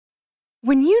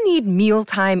When you need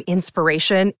mealtime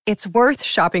inspiration, it's worth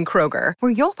shopping Kroger,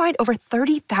 where you'll find over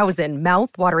 30,000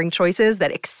 mouth-watering choices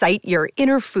that excite your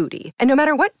inner foodie. And no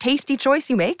matter what tasty choice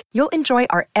you make, you'll enjoy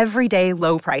our everyday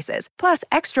low prices, plus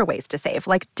extra ways to save,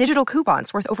 like digital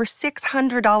coupons worth over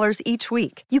 $600 each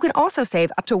week. You can also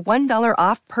save up to $1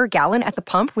 off per gallon at the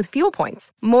pump with fuel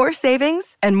points. More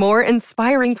savings and more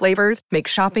inspiring flavors make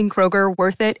shopping Kroger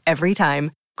worth it every time.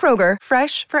 Kroger,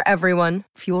 fresh for everyone.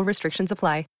 Fuel restrictions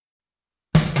apply.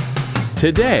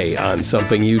 Today on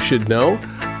Something You Should Know,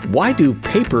 why do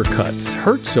paper cuts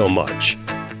hurt so much?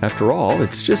 After all,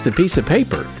 it's just a piece of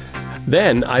paper.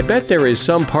 Then, I bet there is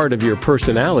some part of your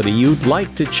personality you'd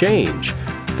like to change,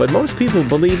 but most people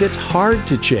believe it's hard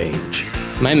to change.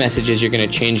 My message is you're going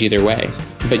to change either way,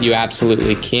 but you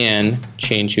absolutely can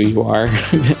change who you are.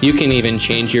 You can even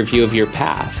change your view of your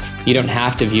past. You don't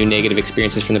have to view negative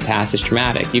experiences from the past as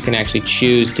traumatic. You can actually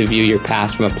choose to view your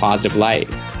past from a positive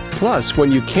light. Plus,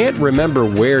 when you can't remember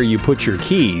where you put your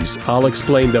keys, I'll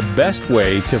explain the best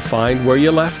way to find where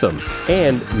you left them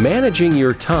and managing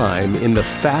your time in the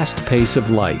fast pace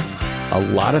of life. A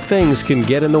lot of things can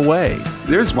get in the way.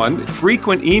 There's one.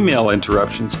 Frequent email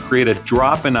interruptions create a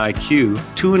drop in IQ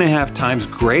 2.5 times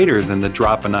greater than the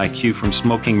drop in IQ from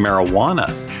smoking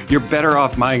marijuana. You're better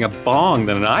off buying a bong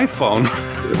than an iPhone.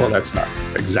 Well, that's not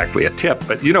exactly a tip,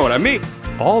 but you know what I mean.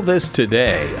 All this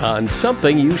today on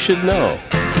Something You Should Know.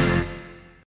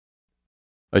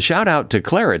 A shout out to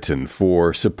Claritin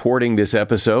for supporting this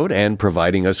episode and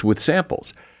providing us with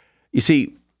samples. You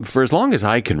see, for as long as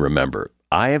I can remember,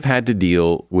 I have had to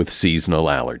deal with seasonal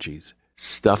allergies.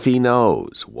 Stuffy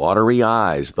nose, watery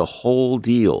eyes, the whole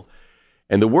deal.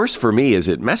 And the worst for me is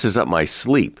it messes up my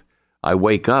sleep. I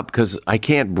wake up because I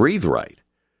can't breathe right.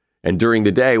 And during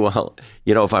the day, well,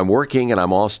 if I'm working and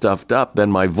I'm all stuffed up, then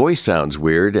my voice sounds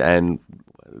weird, and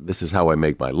this is how I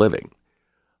make my living.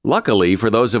 Luckily,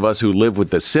 for those of us who live with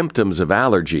the symptoms of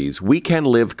allergies, we can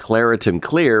live Claritin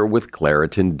Clear with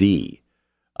Claritin D.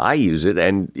 I use it,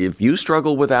 and if you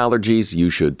struggle with allergies, you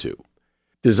should too.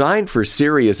 Designed for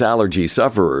serious allergy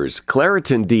sufferers,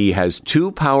 Claritin D has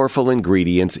 2 powerful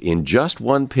ingredients in just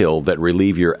one pill that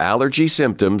relieve your allergy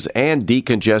symptoms and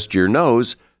decongest your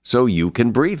nose so you can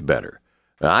breathe better.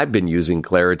 I've been using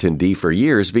Claritin D for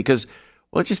years because,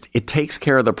 it takes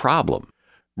care of the problem.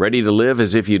 Ready to live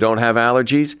as if you don't have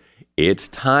allergies? It's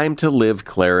time to live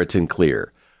Claritin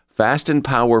Clear. Fast and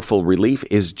powerful relief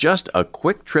is just a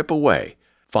quick trip away.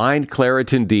 Find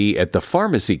Claritin D at the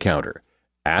pharmacy counter.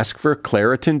 Ask for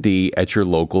Claritin D at your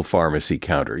local pharmacy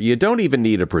counter. You don't even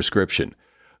need a prescription.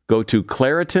 Go to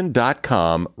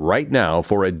Claritin.com right now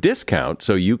for a discount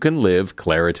so you can live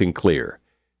Claritin Clear.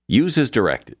 Use as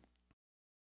directed.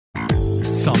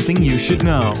 Something you should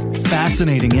know.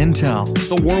 Fascinating intel,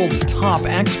 the world's top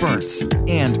experts,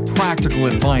 and practical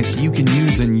advice you can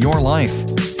use in your life.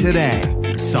 Today,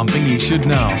 Something You Should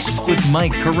Know with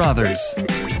Mike Carruthers.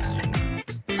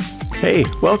 Hey,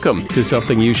 welcome to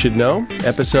Something You Should Know,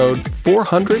 episode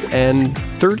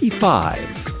 435,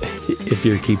 if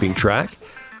you're keeping track.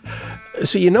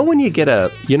 So when you get a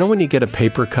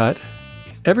paper cut,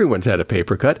 everyone's had a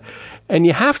paper cut, and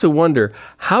you have to wonder,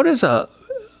 how does a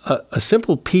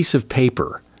simple piece of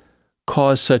paper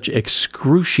cause such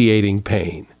excruciating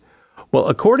pain? Well,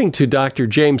 according to Dr.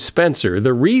 James Spencer,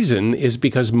 the reason is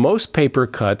because most paper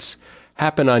cuts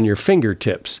happen on your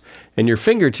fingertips, and your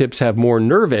fingertips have more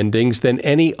nerve endings than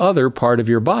any other part of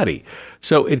your body.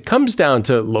 So it comes down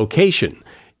to location.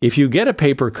 If you get a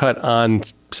paper cut on,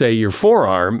 say, your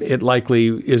forearm, it likely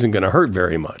isn't going to hurt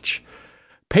very much.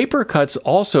 Paper cuts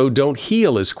also don't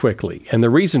heal as quickly, and the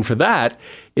reason for that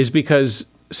is because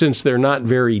since they're not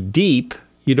very deep,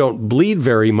 you don't bleed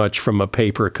very much from a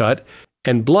paper cut,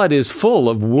 and blood is full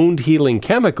of wound-healing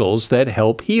chemicals that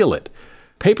help heal it.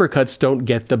 Paper cuts don't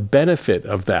get the benefit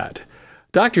of that.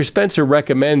 Dr. Spencer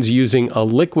recommends using a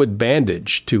liquid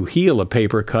bandage to heal a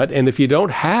paper cut, and if you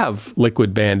don't have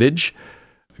liquid bandage,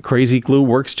 Crazy Glue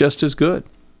works just as good.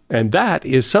 And that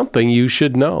is something you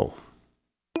should know.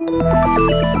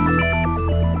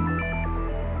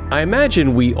 I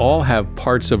imagine we all have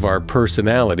parts of our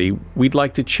personality we'd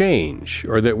like to change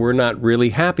or that we're not really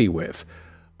happy with.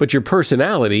 But your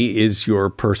personality is your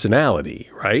personality,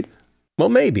 right? Well,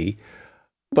 maybe.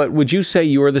 But would you say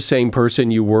you're the same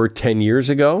person you were 10 years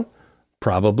ago?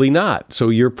 Probably not. So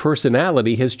your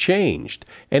personality has changed.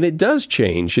 And it does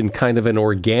change in kind of an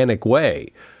organic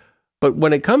way. But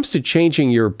when it comes to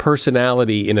changing your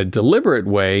personality in a deliberate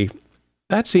way,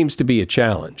 that seems to be a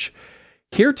challenge.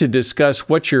 Here to discuss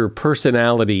what your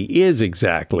personality is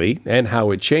exactly and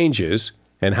how it changes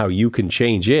and how you can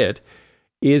change it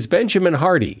is Benjamin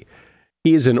Hardy.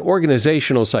 He is an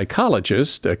organizational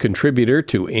psychologist, a contributor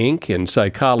to Inc. and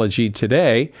Psychology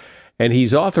Today, and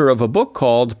he's author of a book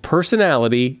called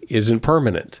Personality Isn't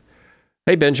Permanent.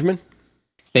 Hey, Benjamin.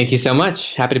 Thank you so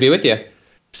much. Happy to be with you.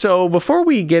 So before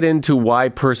we get into why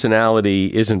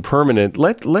personality isn't permanent,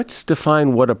 let's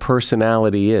define what a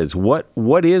personality is.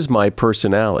 What is my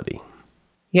personality?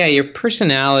 Yeah, your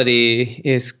personality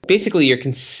is basically your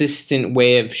consistent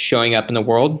way of showing up in the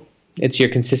world. It's your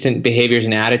consistent behaviors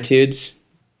and attitudes.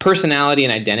 Personality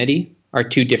and identity are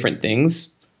two different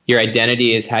things. Your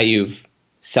identity is how you've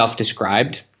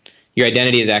self-described. Your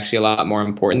identity is actually a lot more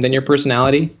important than your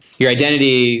personality. Your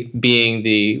identity, being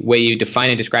the way you define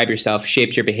and describe yourself,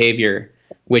 shapes your behavior,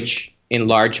 which in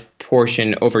large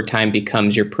portion over time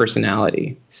becomes your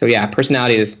personality. So yeah,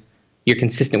 personality is your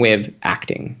consistent way of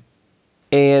acting.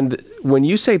 And when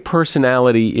you say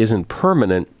personality isn't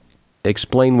permanent,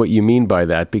 explain what you mean by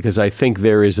that, because I think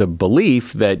there is a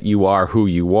belief that you are who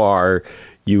you are.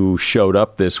 You showed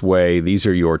up this way. These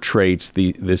are your traits.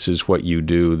 This is what you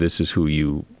do. This is who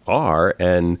you are.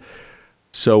 And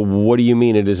so what do you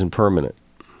mean it isn't permanent?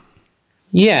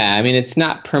 Yeah, I mean, it's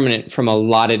not permanent from a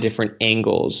lot of different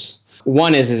angles.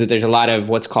 One is that there's a lot of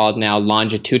what's called now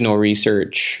longitudinal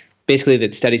research, basically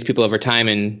that studies people over time.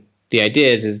 And the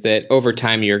idea is that over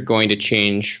time you're going to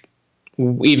change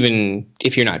even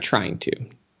if you're not trying to.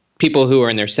 People who are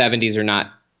in their 70s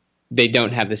they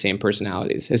don't have the same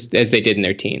personalities as they did in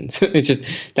their teens.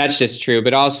 That's just true.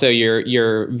 But also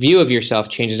your view of yourself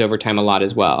changes over time a lot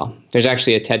as well. There's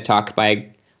actually a TED Talk by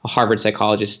a Harvard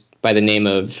psychologist by the name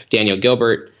of Daniel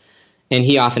Gilbert. And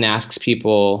he often asks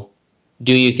people,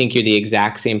 do you think you're the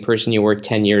exact same person you were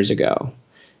 10 years ago?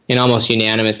 And almost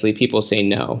unanimously, people say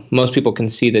no. Most people can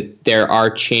see that there are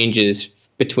changes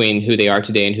between who they are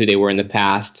today and who they were in the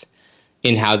past,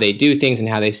 in how they do things and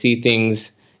how they see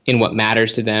things, in what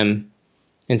matters to them.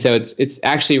 And so it's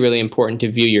actually really important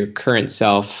to view your current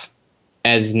self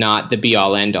as not the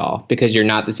be-all, end-all, because you're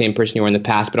not the same person you were in the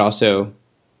past, but also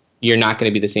you're not going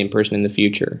to be the same person in the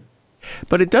future.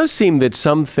 But it does seem that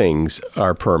some things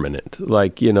are permanent.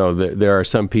 Like, there are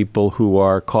some people who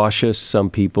are cautious,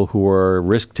 some people who are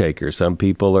risk takers, some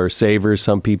people are savers,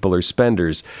 some people are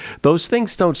spenders. Those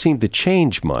things don't seem to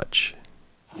change much.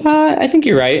 I think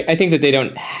you're right. I think that they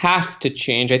don't have to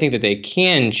change. I think that they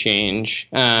can change.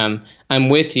 I'm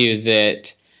with you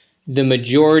that the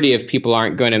majority of people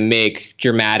aren't going to make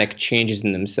dramatic changes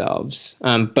in themselves.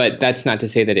 But that's not to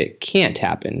say that it can't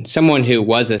happen. Someone who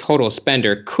was a total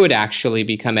spender could actually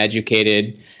become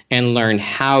educated and learn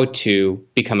how to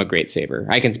become a great saver.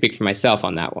 I can speak for myself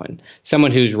on that one.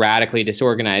 Someone who's radically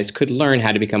disorganized could learn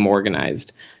how to become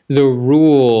organized. The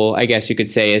rule, I guess you could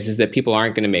say, is that people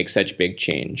aren't going to make such big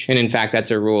change. And in fact,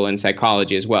 that's a rule in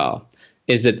psychology as well,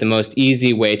 is that the most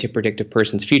easy way to predict a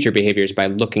person's future behavior is by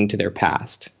looking to their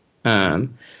past.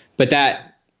 But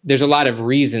there's a lot of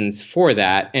reasons for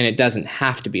that, and it doesn't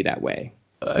have to be that way.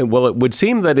 Well, it would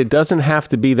seem that it doesn't have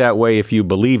to be that way if you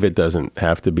believe it doesn't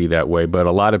have to be that way, but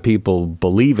a lot of people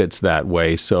believe it's that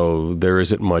way, so there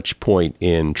isn't much point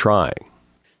in trying.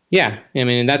 Yeah, I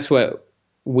mean, that's what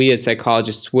we as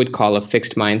psychologists would call a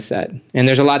fixed mindset. And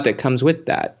there's a lot that comes with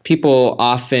that. People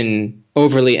often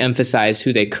overly emphasize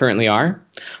who they currently are,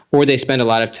 or they spend a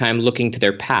lot of time looking to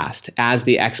their past as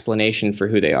the explanation for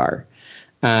who they are.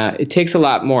 It takes a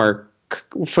lot more,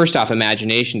 first off,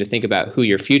 imagination to think about who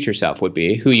your future self would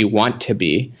be, who you want to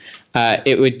be.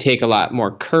 It would take a lot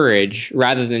more courage,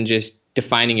 rather than just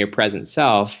defining your present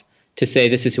self, to say,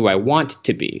 this is who I want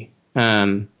to be.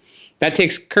 That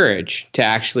takes courage to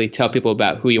actually tell people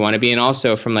about who you want to be. And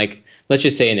also from, let's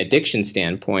just say, an addiction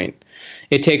standpoint,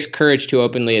 it takes courage to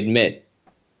openly admit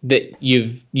that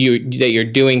you're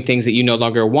doing things that you no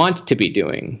longer want to be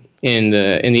doing. In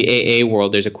the AA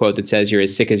world, there's a quote that says, you're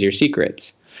as sick as your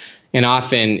secrets. And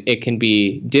often it can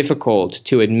be difficult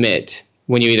to admit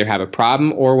when you either have a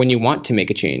problem or when you want to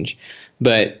make a change.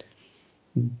 But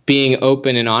being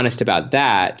open and honest about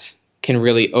that can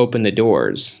really open the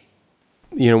doors.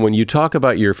 When you talk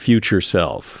about your future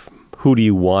self, who do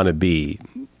you want to be?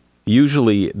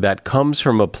 Usually that comes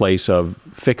from a place of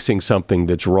fixing something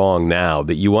that's wrong now,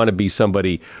 that you want to be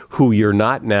somebody who you're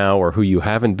not now or who you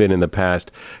haven't been in the past,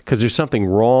 because there's something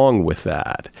wrong with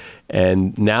that.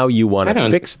 And now you want to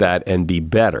fix that and be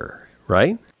better,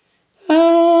 right?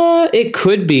 It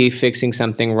could be fixing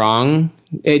something wrong.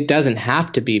 It doesn't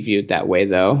have to be viewed that way,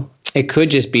 though. It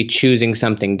could just be choosing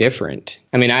something different.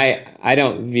 I mean, I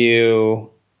don't view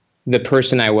the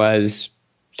person I was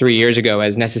 3 years ago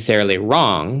as necessarily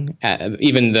wrong,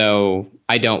 even though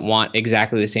I don't want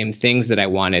exactly the same things that I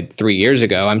wanted 3 years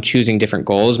ago. I'm choosing different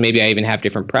goals. Maybe I even have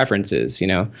different preferences,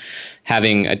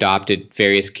 having adopted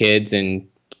various kids and,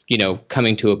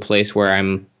 coming to a place where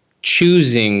I'm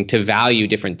choosing to value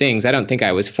different things. I don't think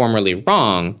I was formerly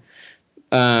wrong,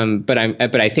 but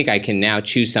I think I can now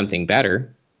choose something better.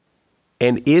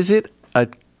 And is it a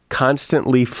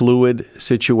constantly fluid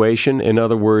situation? In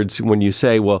other words, when you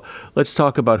say, well, let's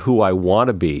talk about who I want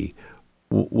to be,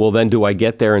 well, then do I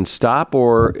get there and stop,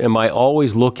 or am I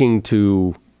always looking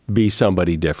to be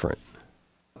somebody different?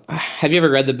 Have you ever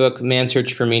read the book Man's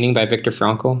Search for Meaning by Viktor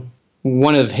Frankl?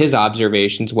 One of his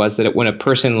observations was that when a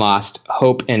person lost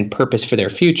hope and purpose for their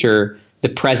future, the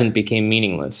present became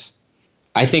meaningless.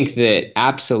 I think that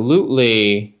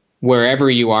absolutely wherever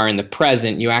you are in the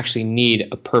present, you actually need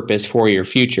a purpose for your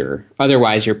future.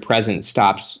 Otherwise, your present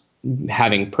stops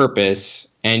having purpose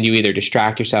and you either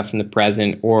distract yourself from the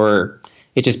present or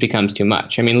it just becomes too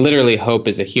much. I mean, literally, hope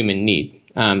is a human need,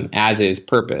 as is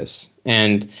purpose.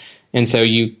 And so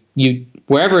you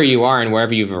wherever you are and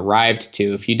wherever you've arrived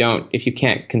to, if you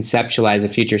can't conceptualize a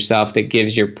future self that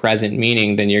gives your present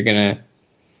meaning, then you're gonna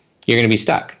be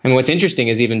stuck. And what's interesting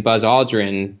is even Buzz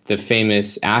Aldrin, the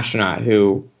famous astronaut,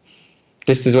 who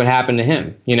this is what happened to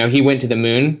him. He went to the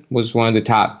moon, was one of the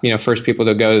top, first people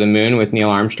to go to the moon with Neil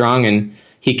Armstrong, and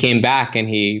he came back and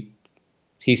he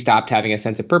stopped having a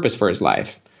sense of purpose for his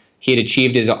life. He had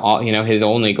achieved his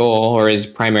only goal or his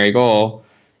primary goal.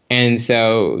 And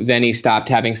so then he stopped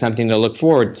having something to look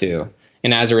forward to.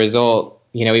 And as a result,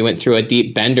 he went through a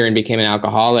deep bender and became an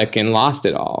alcoholic and lost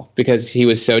it all because he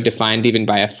was so defined even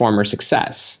by a former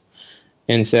success.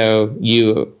 And so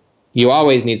you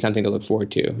always need something to look forward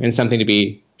to and something to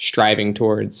be striving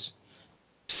towards.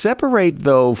 Separate,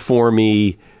 though, for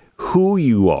me, who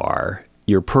you are,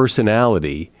 your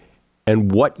personality,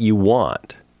 and what you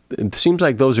want. It seems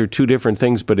like those are two different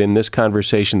things, but in this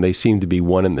conversation, they seem to be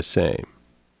one and the same.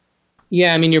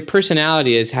 Yeah, I mean, your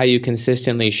personality is how you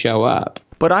consistently show up.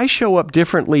 But I show up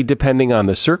differently depending on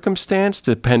the circumstance.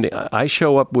 I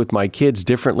show up with my kids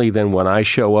differently than when I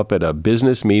show up at a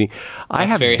business meeting. I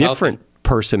have different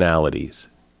personalities.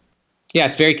 Yeah,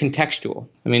 it's very contextual.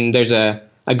 I mean, there's a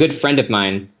good friend of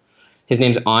mine. His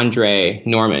name's Andre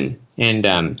Norman,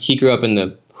 and he grew up in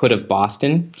the hood of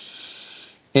Boston.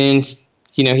 And,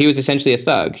 he was essentially a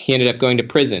thug. He ended up going to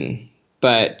prison.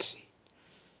 But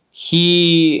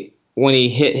when he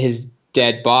hit his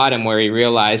dead bottom, where he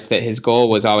realized that his goal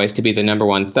was always to be the number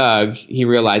one thug, he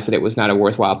realized that it was not a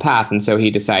worthwhile path. And so he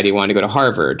decided he wanted to go to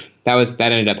Harvard. That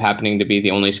ended up happening to be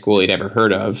the only school he'd ever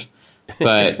heard of.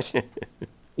 But,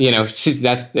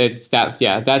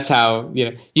 that's how,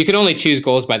 you can only choose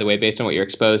goals, by the way, based on what you're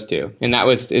exposed to. And that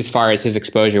was as far as his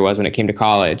exposure was when it came to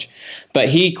college. But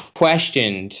he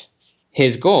questioned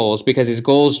his goals because his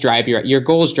goals drive your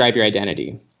goals drive your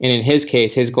identity. And in his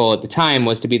case, his goal at the time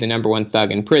was to be the number one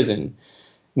thug in prison.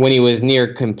 When he was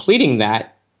near completing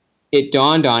that, it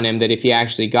dawned on him that if he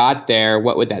actually got there,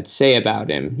 what would that say about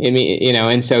him? I mean,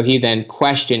 and so he then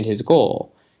questioned his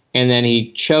goal. And then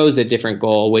he chose a different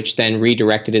goal, which then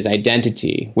redirected his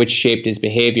identity, which shaped his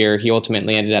behavior. He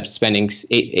ultimately ended up spending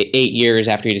 8 years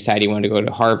after he decided he wanted to go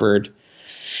to Harvard,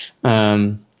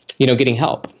 getting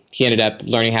help. He ended up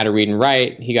learning how to read and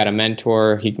write. He got a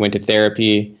mentor. He went to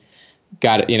therapy,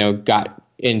 got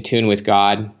in tune with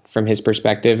God from his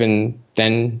perspective, and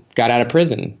then got out of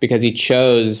prison because he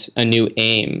chose a new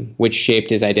aim, which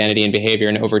shaped his identity and behavior,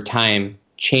 and over time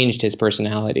changed his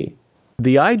personality.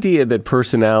 The idea that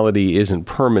personality isn't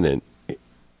permanent,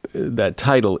 that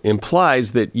title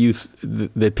implies that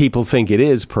that people think it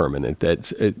is permanent.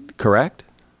 That's correct?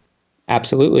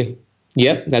 Absolutely.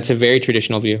 Yep, that's a very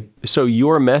traditional view. So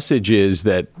your message is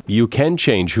that you can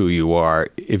change who you are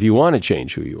if you want to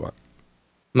change who you are.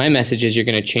 My message is you're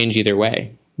going to change either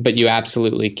way, but you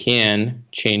absolutely can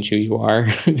change who you are.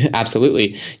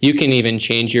 Absolutely. You can even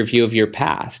change your view of your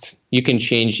past. You can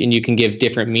change and you can give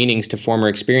different meanings to former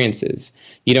experiences.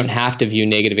 You don't have to view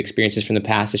negative experiences from the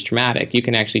past as traumatic. You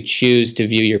can actually choose to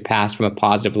view your past from a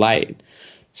positive light.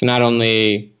 So not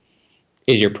only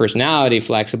is your personality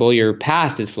flexible, your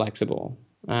past is flexible.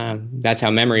 That's how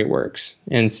memory works.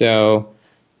 And so,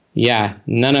 yeah,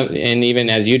 and even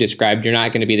as you described, you're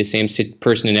not going to be the same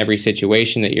person in every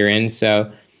situation that you're in.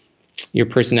 So your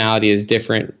personality is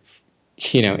different,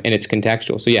 and it's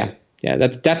contextual. So yeah,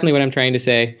 that's definitely what I'm trying to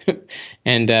say.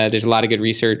 And there's a lot of good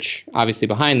research, obviously,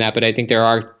 behind that. But I think there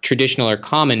are traditional or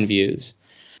common views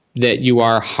that you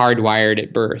are hardwired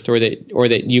at birth, or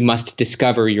that you must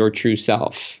discover your true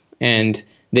self, and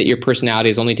that your personality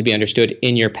is only to be understood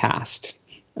in your past.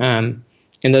 And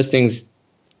those things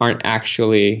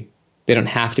they don't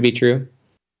have to be true.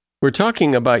 We're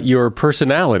talking about your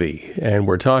personality, and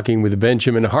we're talking with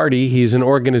Benjamin Hardy. He's an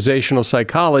organizational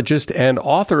psychologist and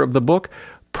author of the book,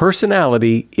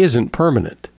 Personality Isn't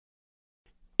Permanent.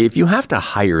 If you have to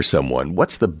hire someone,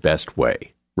 what's the best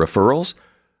way? Referrals?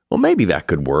 Well, maybe that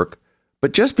could work.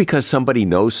 But just because somebody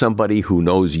knows somebody who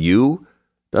knows you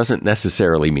doesn't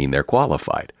necessarily mean they're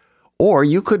qualified. Or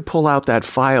you could pull out that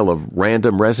file of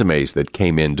random resumes that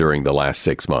came in during the last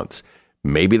 6 months.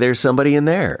 Maybe there's somebody in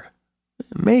there.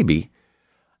 Maybe.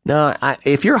 Now,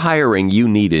 if you're hiring, you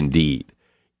need Indeed.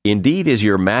 Indeed is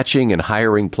your matching and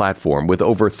hiring platform with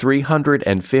over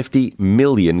 350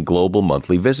 million global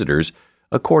monthly visitors,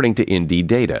 according to Indeed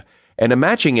data, and a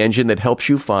matching engine that helps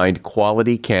you find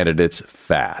quality candidates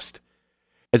fast.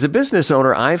 As a business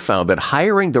owner, I've found that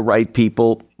hiring the right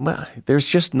people, well, there's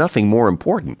just nothing more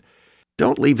important.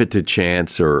 Don't leave it to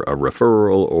chance or a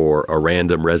referral or a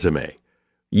random resume.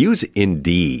 Use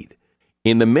Indeed.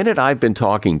 In the minute I've been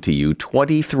talking to you,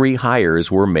 23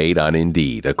 hires were made on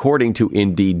Indeed, according to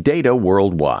Indeed data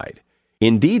worldwide.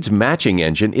 Indeed's matching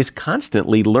engine is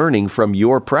constantly learning from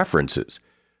your preferences.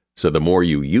 So the more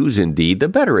you use Indeed, the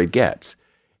better it gets.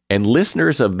 And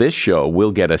listeners of this show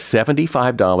will get a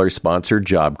 $75 sponsored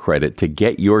job credit to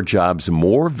get your jobs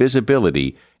more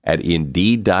visibility at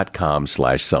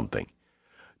Indeed.com/something.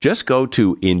 Just go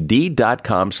to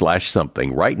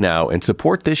Indeed.com/something right now and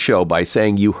support this show by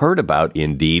saying you heard about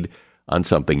Indeed on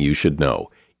Something You Should Know.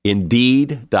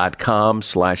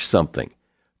 Indeed.com/something.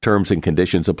 Terms and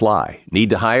conditions apply.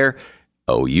 Need to hire?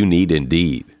 Oh, you need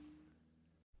Indeed.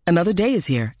 Another day is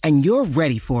here, and you're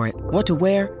ready for it. What to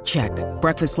wear? Check.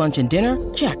 Breakfast, lunch, and dinner?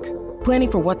 Check.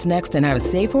 Planning for what's next and how to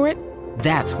save for it?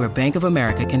 That's where Bank of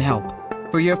America can help.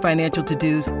 For your financial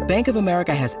to-dos, Bank of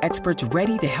America has experts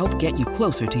ready to help get you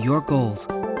closer to your goals.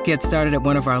 Get started at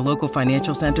one of our local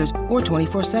financial centers or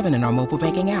 24/7 in our mobile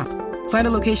banking app. Find a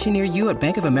location near you at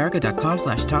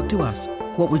bankofamerica.com/talktous.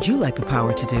 What would you like the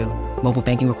power to do? Mobile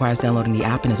banking requires downloading the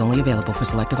app and is only available for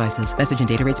select devices. Message and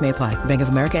data rates may apply. Bank of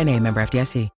America N.A., member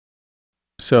FDIC.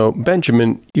 So,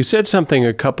 Benjamin, you said something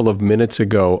a couple of minutes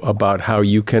ago about how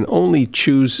you can only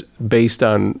choose based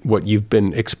on what you've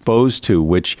been exposed to,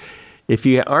 which if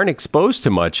you aren't exposed to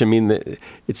much, I mean,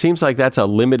 it seems like that's a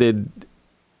limited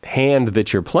hand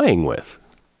that you're playing with.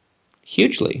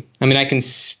 Hugely. I mean, I can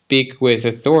speak with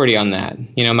authority on that.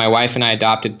 You know, my wife and I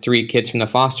adopted 3 kids from the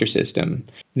foster system.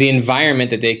 The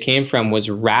environment that they came from was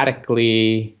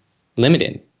radically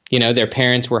limited. You know, their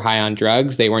parents were high on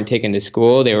drugs. They weren't taken to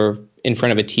school. They were in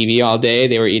front of a TV all day.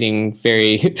 They were eating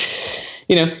very,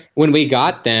 you know, when we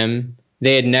got them,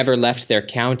 they had never left their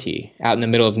county out in the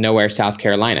middle of nowhere, South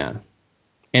Carolina.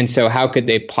 And so how could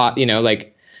they,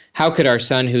 how could our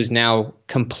son, who's now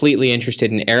completely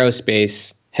interested in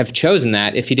aerospace, have chosen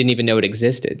that if he didn't even know it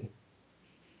existed?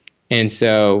 And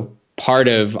so part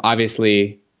of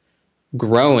obviously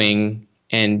growing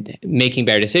and making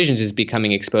better decisions is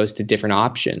becoming exposed to different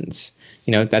options.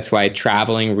 You know, that's why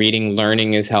traveling, reading,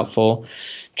 learning is helpful,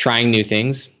 trying new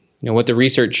things. You know, what the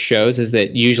research shows is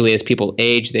that usually as people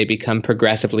age, they become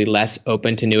progressively less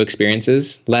open to new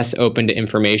experiences, less open to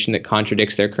information that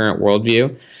contradicts their current worldview.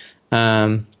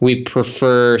 We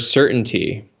prefer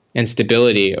certainty and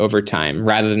stability over time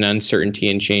rather than uncertainty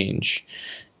and change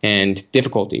and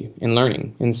difficulty in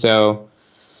learning. And so,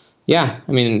 yeah,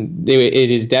 I mean, it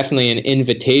is definitely an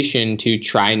invitation to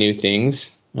try new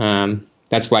things.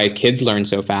 That's why kids learn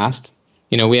so fast.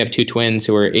 You know, we have 2 twins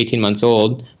who are 18 months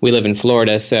old. We live in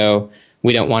Florida, so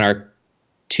we don't want our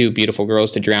 2 beautiful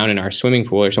girls to drown in our swimming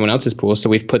pool or someone else's pool, so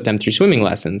we've put them through swimming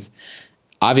lessons.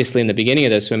 Obviously, in the beginning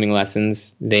of those swimming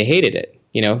lessons, they hated it,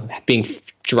 you know, being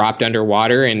dropped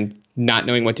underwater and not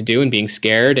knowing what to do and being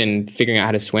scared and figuring out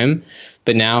how to swim.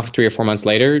 But now, 3 or 4 months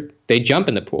later, they jump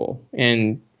in the pool.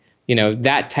 And, you know,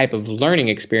 that type of learning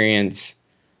experience,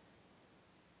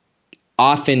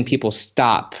 often people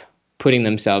stop putting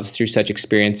themselves through such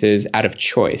experiences out of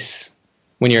choice.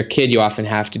 When you're a kid, you often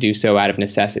have to do so out of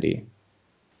necessity.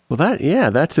 Well,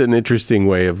 that's an interesting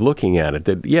way of looking at it.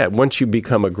 That, once you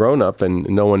become a grown-up and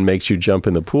no one makes you jump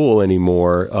in the pool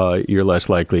anymore, you're less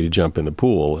likely to jump in the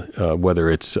pool,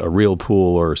 whether it's a real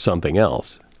pool or something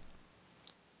else.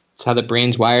 That's how the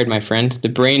brain's wired, my friend. The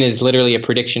brain is literally a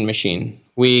prediction machine.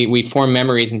 We form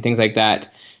memories and things like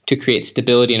that to create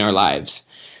stability in our lives.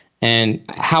 And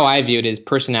how I view it is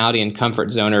personality and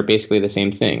comfort zone are basically the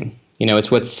same thing. You know, it's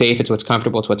what's safe, it's what's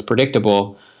comfortable, it's what's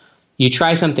predictable. You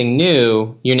try something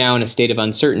new, you're now in a state of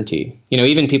uncertainty. You know,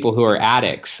 even people who are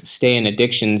addicts stay in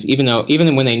addictions,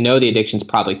 even when they know the addiction's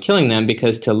probably killing them,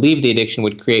 because to leave the addiction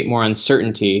would create more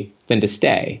uncertainty than to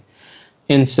stay.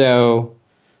 And so,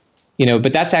 you know,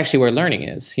 but that's actually where learning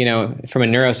is. You know, from a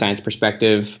neuroscience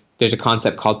perspective, there's a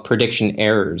concept called prediction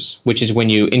errors, which is when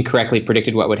you incorrectly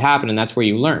predicted what would happen, and that's where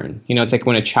you learn. It's like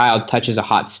when a child touches a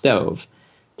hot stove.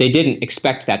 They didn't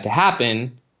expect that to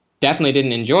happen, definitely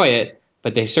didn't enjoy it,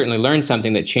 but they certainly learned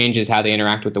something that changes how they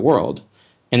interact with the world.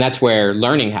 And that's where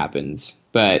learning happens.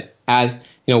 But as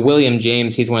William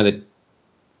James, he's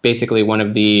basically one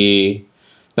of the,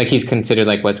 he's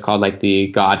considered what's called the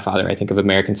godfather, I think, of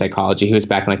American psychology. He was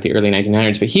back in the early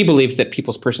 1900s, but he believed that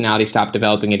people's personality stopped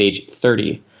developing at age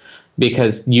 30.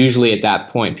 Because usually at that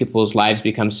point, people's lives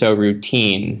become so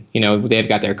routine. They've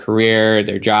got their career,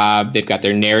 their job, they've got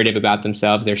their narrative about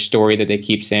themselves, their story that they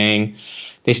keep saying.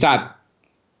 They stop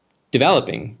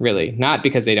developing, really, not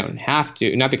because they don't have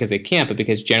to, not because they can't, but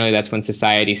because generally that's when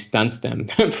society stunts them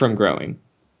from growing.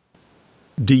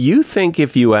 Do you think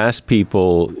if you ask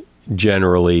people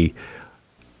generally,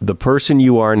 the person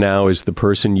you are now is the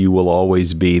person you will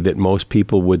always be, that most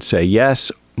people would say yes,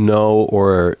 no,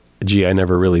 or gee, I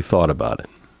never really thought about it?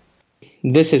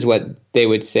 This is what they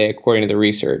would say according to the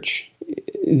research.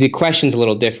 The question's a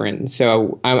little different,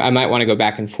 so I might want to go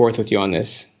back and forth with you on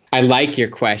this. I like your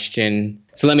question,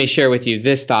 so let me share with you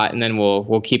this thought, and then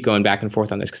we'll keep going back and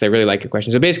forth on this because I really like your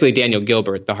question. So basically, Daniel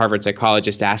Gilbert, the Harvard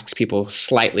psychologist, asks people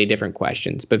slightly different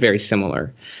questions, but very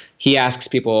similar. He asks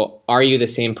people, are you the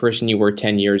same person you were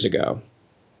 10 years ago?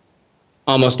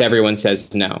 Almost everyone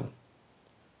says no.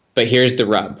 But here's the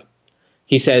rub.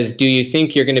 He says, do you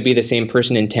think you're going to be the same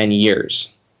person in 10 years?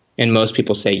 And most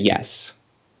people say yes.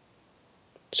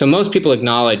 So most people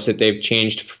acknowledge that they've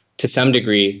changed to some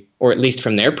degree, or at least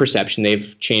from their perception,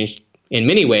 they've changed in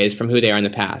many ways from who they are in the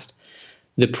past.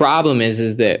 The problem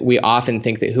is that we often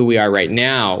think that who we are right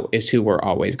now is who we're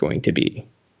always going to be.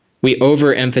 We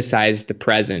overemphasize the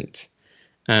present.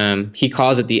 He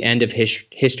calls it the end of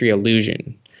history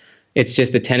illusion. It's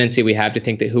just the tendency we have to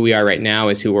think that who we are right now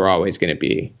is who we're always going to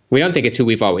be. We don't think it's who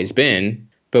we've always been,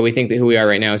 but we think that who we are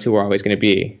right now is who we're always going to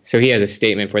be. So he has a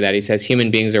statement for that. He says,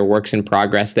 human beings are works in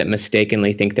progress that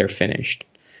mistakenly think they're finished.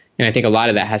 And I think a lot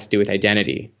of that has to do with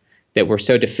identity, that we're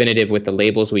so definitive with the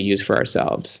labels we use for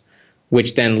ourselves,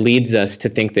 which then leads us to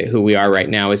think that who we are right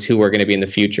now is who we're going to be in the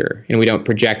future. And we don't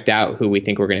project out who we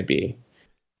think we're going to be.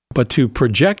 But to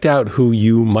project out who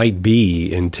you might be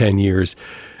in 10 years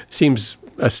seems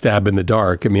a stab in the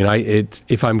dark. I mean,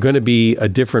 if I'm going to be a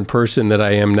different person than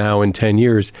I am now in 10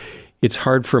 years, it's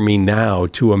hard for me now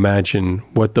to imagine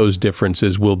what those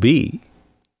differences will be.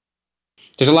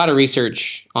 There's a lot of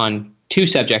research on two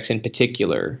subjects in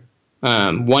particular.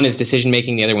 One is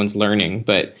decision-making, the other one's learning.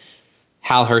 But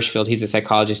Hal Hershfield, he's a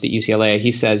psychologist at UCLA,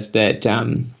 he says that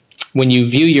when you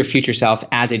view your future self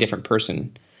as a different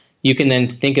person, you can then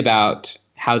think about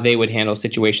how they would handle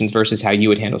situations versus how you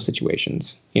would handle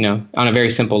situations. On a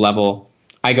very simple level,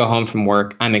 I go home from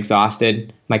work, I'm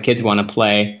exhausted, my kids want to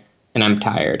play, and I'm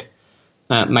tired.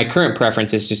 My current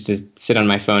preference is just to sit on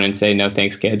my phone and say, no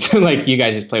thanks, kids. You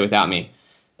guys just play without me.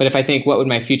 But if I think, what would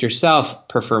my future self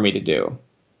prefer me to do?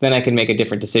 Then I can make a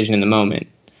different decision in the moment.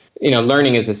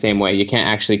 Learning is the same way. You can't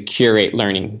actually curate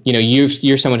learning.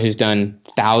 You're someone who's done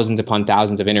thousands upon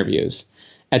thousands of interviews.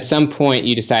 At some point,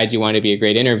 you decide you want to be a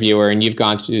great interviewer, and you've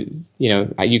gone through,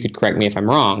 you could correct me if I'm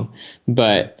wrong,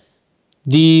 but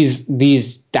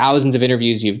these thousands of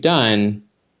interviews you've done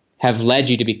have led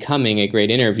you to becoming a great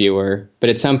interviewer. But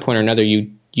at some point or another, you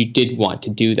did want to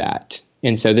do that.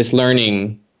 And so this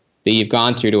learning that you've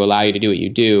gone through to allow you to do what you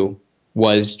do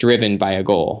was driven by a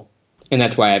goal. And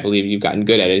that's why I believe you've gotten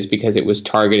good at it, is because it was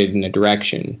targeted in a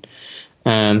direction.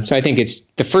 So I think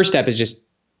the first step is just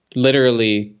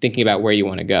literally thinking about where you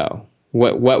want to go.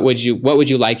 What would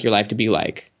you like your life to be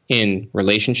like in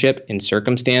relationship, in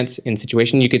circumstance, in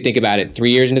situation? You could think about it 3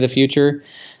 years into the future.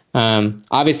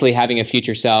 Obviously, having a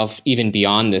future self even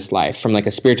beyond this life, from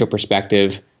a spiritual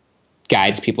perspective,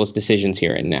 guides people's decisions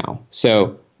here and now.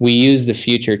 So we use the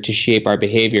future to shape our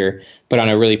behavior, but on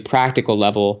a really practical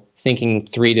level, thinking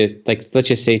let's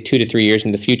just say 2 to 3 years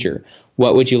in the future,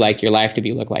 what would you like your life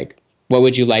to look like? What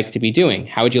would you like to be doing?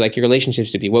 How would you like your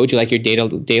relationships to be? What would you like your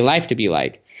day-to-day life to be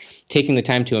like? Taking the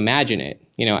time to imagine it.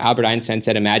 Albert Einstein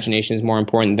said imagination is more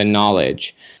important than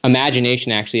knowledge.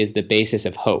 Imagination actually is the basis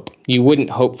of hope. You wouldn't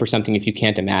hope for something if you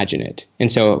can't imagine it.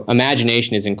 And so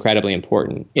imagination is incredibly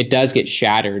important. It does get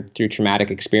shattered through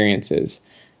traumatic experiences.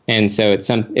 And so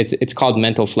it's called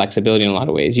mental flexibility in a lot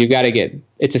of ways.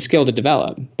 It's a skill to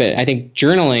develop. But I think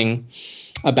journaling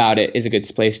about it is a good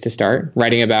place to start.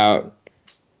 Writing about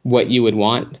what you would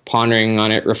want, pondering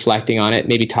on it, reflecting on it,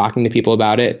 maybe talking to people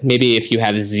about it. Maybe if you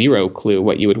have zero clue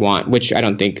what you would want, which I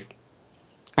think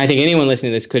anyone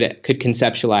listening to this could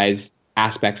conceptualize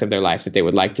aspects of their life that they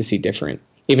would like to see different,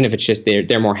 even if it's just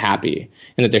they're more happy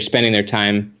and that they're spending their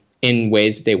time in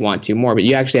ways that they want to more, but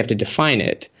you actually have to define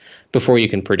it before you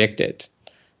can predict it.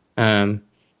 And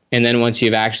then once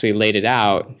you've actually laid it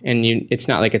out, and it's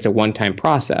not like it's a one-time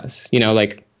process,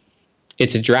 like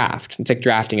it's a draft. It's like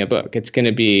drafting a book. It's going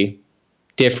to be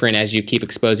different as you keep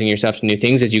exposing yourself to new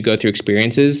things, as you go through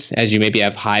experiences, as you maybe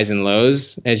have highs and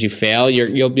lows. As you fail,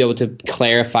 you'll be able to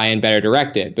clarify and better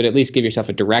direct it, but at least give yourself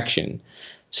a direction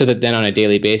so that then on a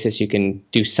daily basis you can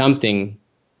do something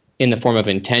in the form of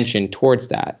intention towards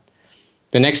that.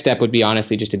 The next step would be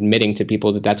honestly just admitting to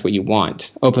people that that's what you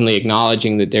want, openly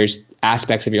acknowledging that there's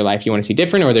aspects of your life you want to see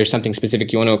different, or there's something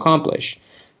specific you want to accomplish.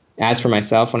 As for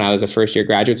myself, when I was a first-year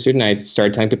graduate student, I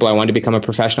started telling people I wanted to become a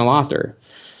professional author.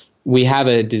 We have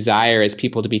a desire as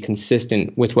people to be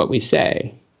consistent with what we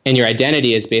say, and your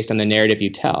identity is based on the narrative you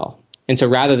tell. And so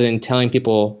rather than telling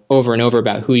people over and over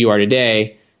about who you are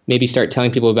today, maybe start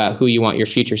telling people about who you want your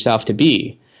future self to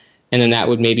be. And then that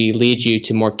would maybe lead you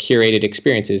to more curated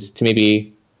experiences, to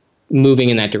maybe moving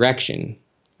in that direction.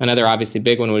 Another obviously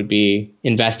big one would be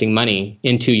investing money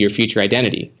into your future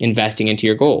identity, investing into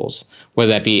your goals, whether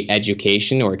that be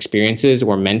education or experiences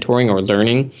or mentoring or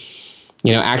learning.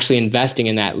 Actually investing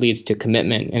in that leads to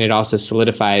commitment, and it also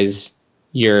solidifies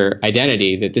your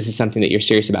identity that this is something that you're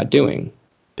serious about doing.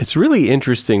 It's really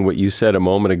interesting what you said a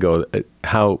moment ago,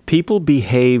 how people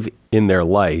behave in their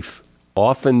life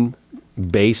often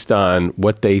based on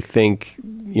what they think,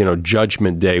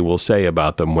 Judgment Day will say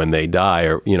about them when they die,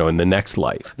 or, in the next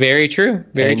life. Very true.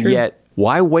 Very true. And yet,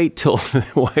 why wait till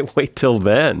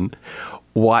then?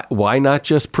 Why not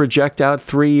just project out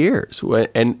 3 years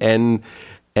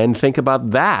and think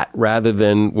about that rather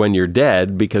than when you're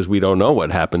dead, because we don't know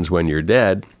what happens when you're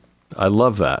dead. I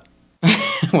love that.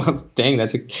 Well, dang,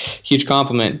 that's a huge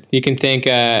compliment. You can thank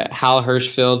Hal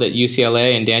Hirschfeld at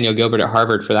UCLA and Daniel Gilbert at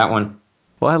Harvard for that one.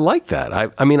 Well, I like that.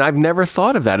 I mean, I've never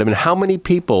thought of that. I mean, how many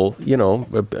people,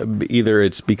 either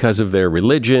it's because of their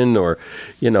religion or,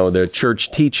 their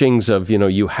church teachings of,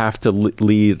 you have to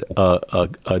lead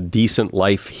a decent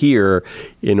life here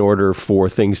in order for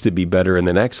things to be better in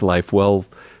the next life. Well,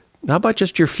 how about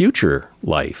just your future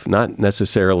life? Not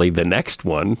necessarily the next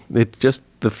one. It's just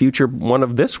the future one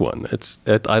of this one.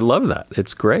 I love that.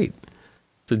 It's great.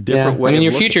 It's a different way.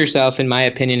 Your future self, in my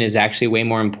opinion, is actually way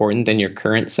more important than your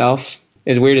current self.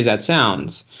 As weird as that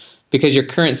sounds, because your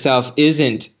current self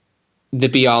isn't the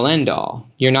be-all, end-all.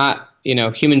 You're not,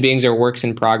 human beings are works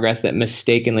in progress that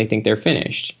mistakenly think they're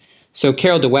finished. So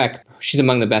Carol Dweck, she's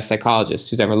among the best psychologists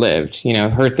who's ever lived.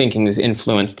 Her thinking has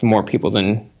influenced more people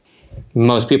than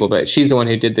most people, but she's the one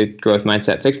who did the growth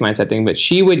mindset, fixed mindset thing. But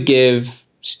she would give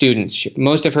students,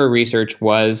 most of her research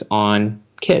was on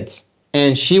kids,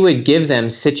 and she would give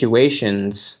them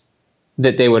situations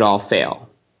that they would all fail,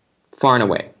 far and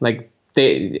away.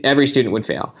 Every student would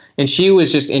fail. And she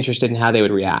was just interested in how they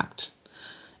would react.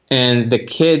 And the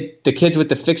kids with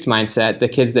the fixed mindset, the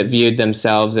kids that viewed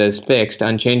themselves as fixed,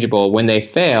 unchangeable, when they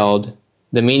failed,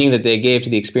 the meaning that they gave to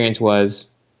the experience was,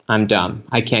 I'm dumb.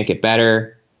 I can't get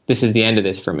better. This is the end of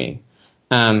this for me.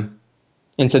 And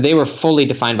so they were fully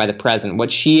defined by the present.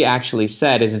 What she actually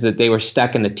said is that they were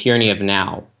stuck in the tyranny of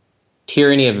now,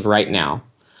 tyranny of right now.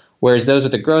 Whereas those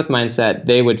with the growth mindset,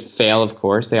 they would fail, of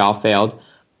course. They all failed.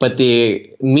 But the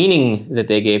meaning that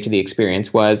they gave to the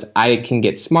experience was, I can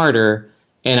get smarter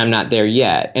and I'm not there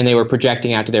yet. And they were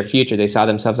projecting out to their future. They saw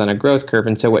themselves on a growth curve.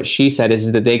 And so what she said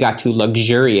is that they got to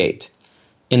luxuriate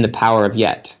in the power of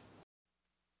yet.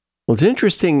 Well, it's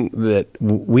interesting that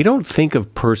we don't think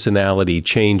of personality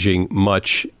changing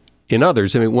much in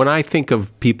others. I mean, when I think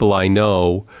of people I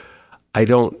know, I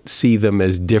don't see them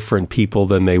as different people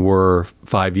than they were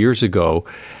 5 years ago.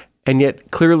 And yet,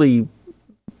 clearly,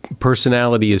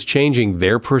 personality is changing.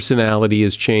 Their personality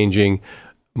is changing.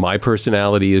 My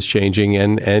personality is changing,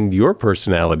 and your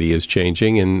personality is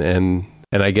changing. And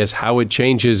I guess how it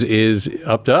changes is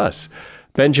up to us.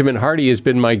 Benjamin Hardy has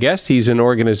been my guest. He's an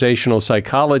organizational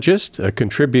psychologist, a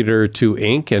contributor to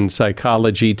Inc. and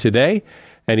Psychology Today,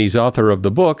 and he's author of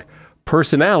the book,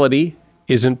 Personality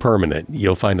Isn't Permanent.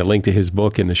 You'll find a link to his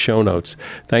book in the show notes.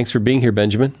 Thanks for being here,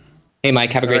 Benjamin. Hey,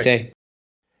 Mike. Have a great day.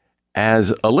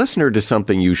 As a listener to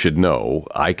Something You Should Know,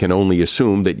 I can only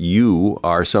assume that you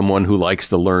are someone who likes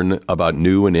to learn about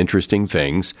new and interesting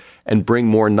things and bring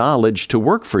more knowledge to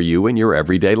work for you in your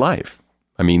everyday life.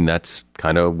 I mean, that's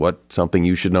kind of what Something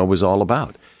You Should Know is all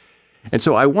about. And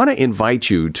so I want to invite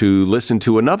you to listen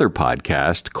to another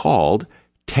podcast called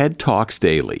TED Talks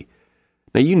Daily.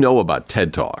 Now, you know about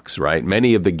TED Talks, right?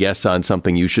 Many of the guests on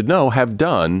Something You Should Know have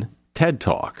done TED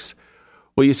Talks.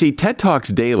 Well, you see, TED Talks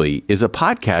Daily is a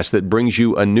podcast that brings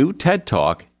you a new TED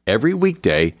Talk every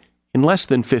weekday in less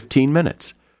than 15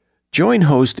 minutes. Join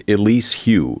host Elise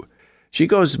Hu. She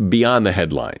goes beyond the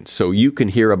headlines so you can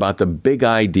hear about the big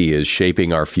ideas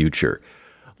shaping our future.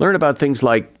 Learn about things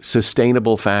like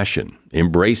sustainable fashion,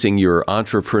 embracing your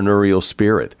entrepreneurial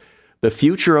spirit, the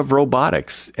future of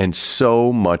robotics, and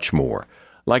so much more.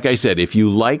 Like I said, if you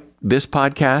like this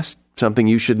podcast, Something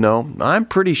You Should Know, I'm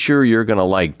pretty sure you're going to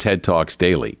like TED Talks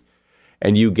Daily.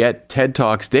 And you get TED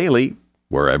Talks Daily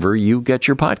wherever you get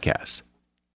your podcasts.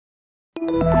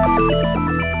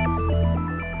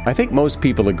 I think most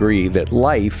people agree that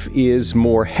life is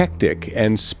more hectic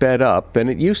and sped up than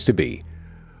it used to be.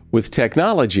 With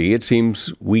technology, it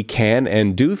seems we can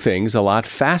and do things a lot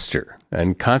faster,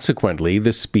 and consequently,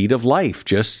 the speed of life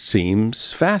just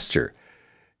seems faster.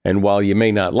 And while you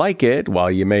may not like it,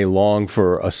 while you may long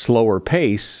for a slower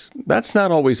pace, that's not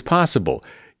always possible.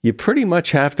 You pretty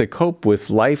much have to cope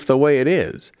with life the way it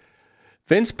is.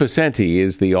 Vince Poscenti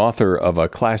is the author of a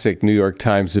classic New York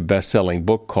Times best-selling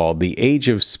book called The Age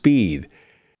of Speed.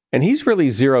 And he's really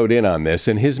zeroed in on this,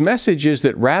 and his message is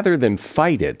that rather than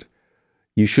fight it,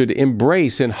 you should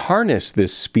embrace and harness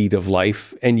this speed of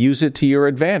life and use it to your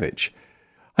advantage.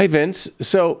 Hi, Vince.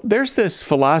 So there's this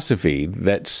philosophy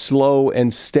that slow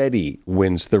and steady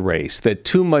wins the race, that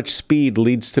too much speed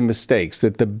leads to mistakes,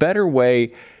 that the better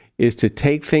way is to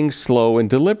take things slow and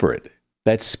deliberate,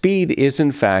 that speed is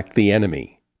in fact the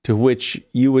enemy, to which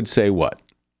you would say what?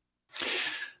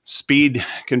 Speed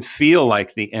can feel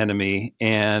like the enemy.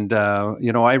 And,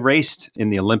 I raced in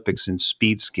the Olympics in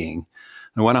speed skiing.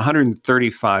 I went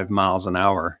 135 miles an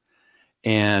hour.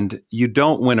 And you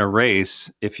don't win a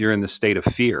race if you're in the state of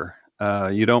fear.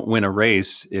 You don't win a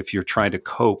race if you're trying to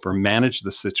cope or manage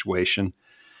the situation.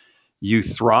 You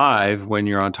thrive when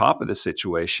you're on top of the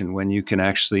situation, when you can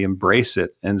actually embrace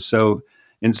it. And so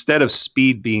instead of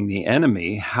speed being the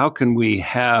enemy, how can we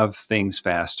have things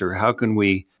faster? How can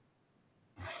we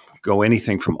go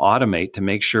anything from automate to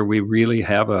make sure we really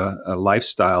have a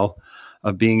lifestyle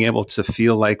of being able to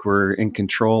feel like we're in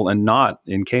control and not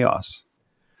in chaos?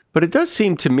 But it does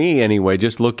seem to me, anyway,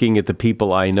 just looking at the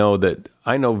people I know, that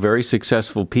I know very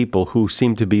successful people who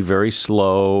seem to be very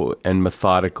slow and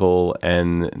methodical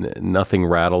and nothing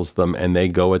rattles them and they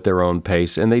go at their own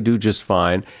pace and they do just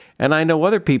fine. And I know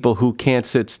other people who can't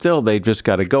sit still. They've just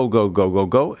got to go, go, go, go,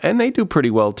 go. And they do pretty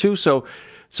well, too. So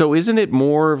isn't it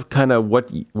more kind of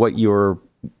what your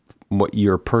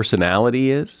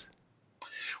personality is?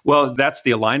 Well, that's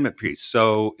the alignment piece.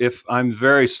 So if I'm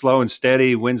very slow and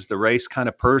steady, wins the race kind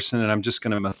of person, and I'm just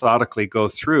going to methodically go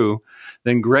through,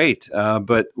 then great.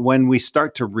 But when we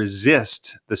start to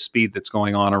resist the speed that's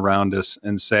going on around us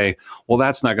and say, well,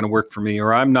 that's not going to work for me,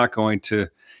 or I'm not going to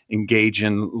engage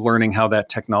in learning how that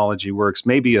technology works.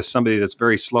 Maybe somebody that's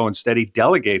very slow and steady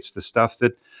delegates the stuff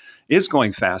that is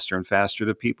going faster and faster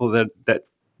to people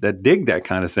that dig that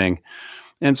kind of thing.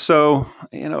 And so,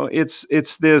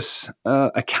 it's this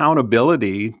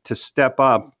accountability to step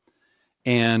up.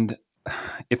 And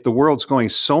if the world's going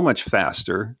so much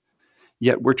faster,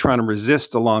 yet we're trying to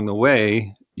resist along the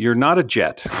way, you're not a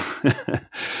jet.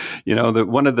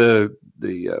 One of the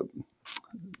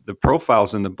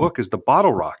profiles in the book is the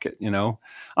bottle rocket.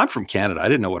 I'm from Canada. I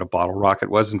didn't know what a bottle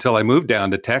rocket was until I moved down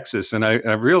to Texas. And I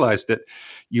realized that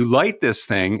you light this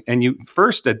thing and you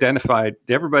first identified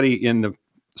everybody in the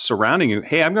surrounding you.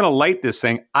 Hey, I'm going to light this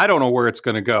thing. I don't know where it's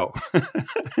going to go.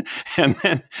 And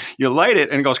then you light it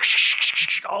and it goes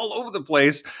all over the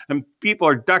place and people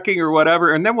are ducking or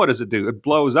whatever. And then what does it do? It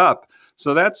blows up.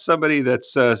 So that's somebody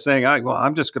that's saying,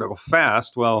 I'm just going to go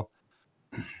fast. Well,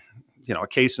 a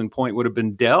case in point would have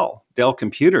been Dell. Dell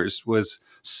Computers was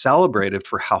celebrated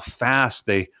for how fast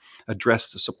they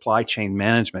addressed the supply chain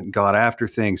management, got after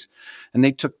things. And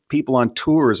they took people on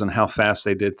tours on how fast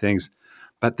they did things.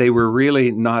 But they were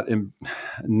really not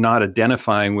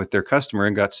identifying with their customer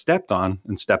and got stepped on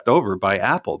and stepped over by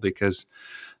Apple because,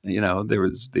 there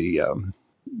was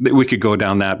we could go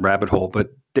down that rabbit hole, but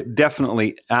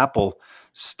definitely Apple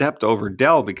stepped over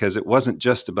Dell because it wasn't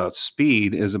just about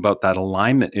speed, it was about that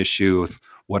alignment issue with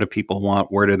what do people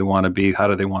want, where do they want to be, how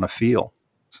do they want to feel.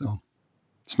 So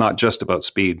it's not just about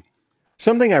speed.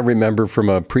 Something I remember from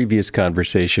a previous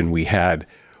conversation we had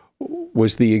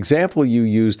was the example you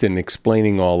used in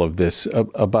explaining all of this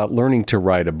about learning to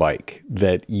ride a bike,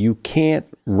 that you can't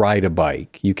ride a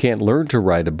bike. You can't learn to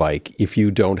ride a bike if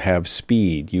you don't have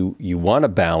speed. You want to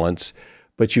balance,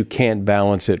 but you can't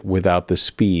balance it without the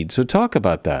speed. So talk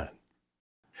about that.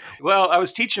 Well, I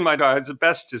was teaching my daughter, the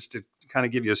best is to kind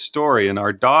of give you a story. And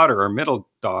our middle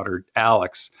daughter,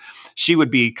 Alex, she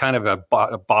would be kind of a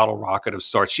bottle rocket of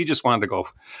sorts. She just wanted to go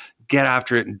get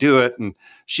after it and do it. And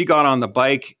she got on the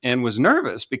bike and was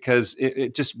nervous because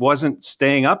it just wasn't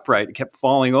staying upright. It kept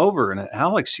falling over. And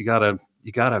Alex, you gotta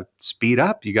speed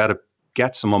up. You gotta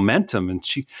get some momentum. And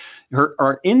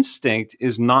our instinct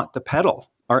is not to pedal.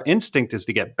 Our instinct is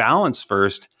to get balance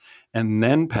first and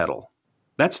then pedal.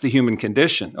 That's the human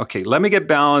condition. Okay, let me get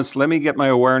balanced. Let me get my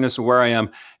awareness of where I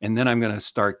am. And then I'm going to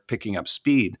start picking up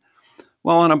speed.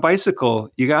 Well, on a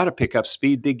bicycle, you got to pick up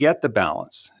speed to get the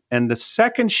balance. And the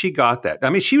second she got that,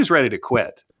 I mean, she was ready to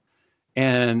quit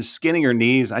and skinning her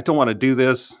knees. I don't want to do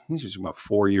this. She's about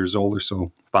 4 years old or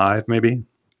so, 5 maybe.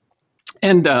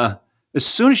 And as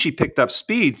soon as she picked up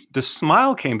speed, the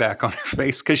smile came back on her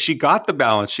face because she got the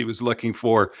balance she was looking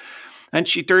for. And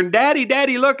she turned,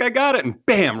 Daddy, look, I got it. And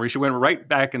bam, she went right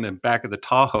back in the back of the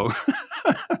Tahoe.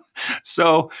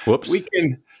 So whoops.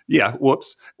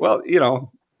 Whoops. Well,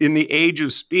 in the age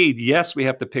of speed, yes, we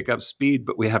have to pick up speed,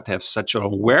 but we have to have such an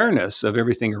awareness of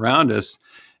everything around us.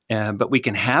 But we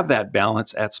can have that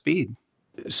balance at speed.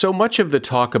 So much of the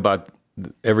talk about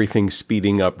everything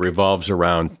speeding up revolves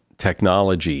around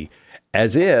technology,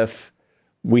 as if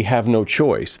we have no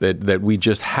choice, that we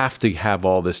just have to have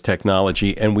all this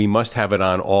technology and we must have it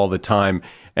on all the time.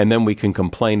 And then we can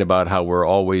complain about how we're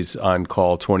always on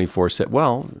call 24/7.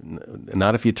 Well,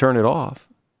 not if you turn it off.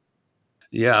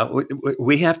 Yeah,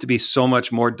 we have to be so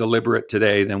much more deliberate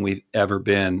today than we've ever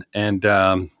been. And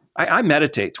I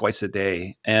meditate twice a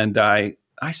day. And I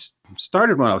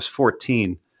started when I was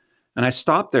 14, and I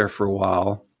stopped there for a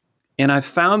while. And I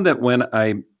found that when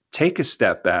I take a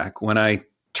step back, when I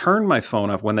turn my phone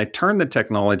off, when I turn the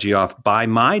technology off by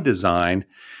my design,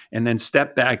 and then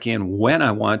step back in when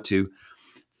I want to,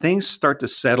 things start to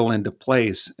settle into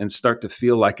place and start to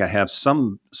feel like I have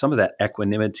some of that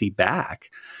equanimity back.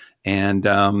 And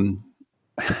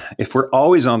if we're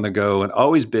always on the go and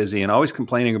always busy and always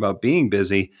complaining about being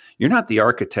busy, you're not the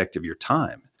architect of your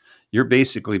time. You're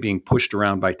basically being pushed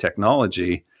around by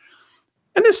technology.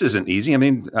 And this isn't easy. I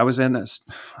mean, I was at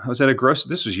a grocery,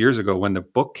 this was years ago when the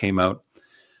book came out.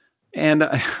 And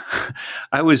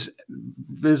I was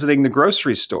visiting the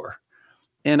grocery store,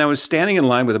 and I was standing in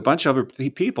line with a bunch of other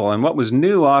people. And what was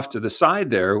new off to the side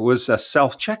there was a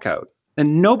self-checkout.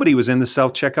 And nobody was in the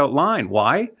self-checkout line.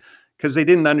 Why? Because they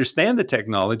didn't understand the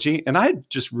technology. And I had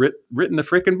just written the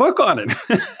freaking book on it.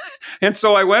 And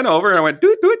so I went over and I went,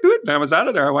 do it. And I was out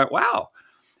of there. I went, wow.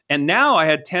 And now I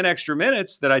had 10 extra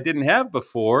minutes that I didn't have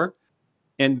before.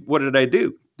 And what did I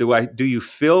do? Do you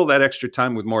fill that extra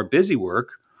time with more busy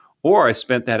work? Or I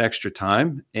spent that extra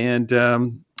time, and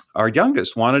our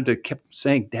youngest kept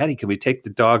saying, Daddy, can we take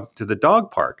the dog to the dog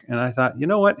park? And I thought, you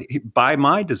know what? By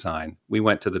my design, we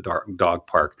went to the dog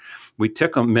park. We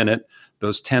took a minute,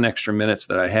 those 10 extra minutes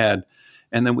that I had,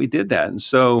 and then we did that. And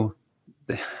so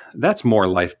that's more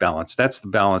life balance. That's the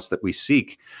balance that we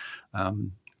seek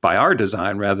by our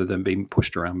design rather than being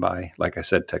pushed around by, like I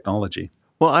said, technology.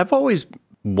 Well, I've always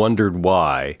wondered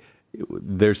why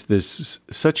there's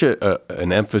such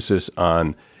an emphasis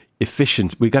on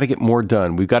efficiency. We got to get more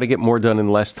done. We've got to get more done in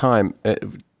less time.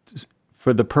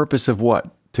 For the purpose of what?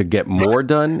 To get more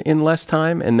done in less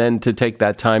time, and then to take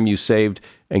that time you saved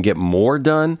and get more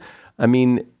done? I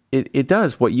mean, it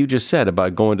does what you just said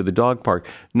about going to the dog park.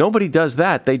 Nobody does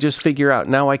that. They just figure out,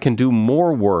 now I can do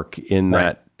more work in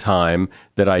that time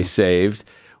that I saved,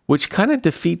 which kind of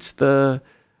defeats the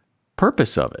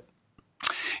purpose of it.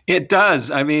 It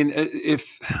does. I mean,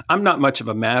 if I'm not much of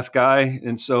a math guy,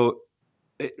 and so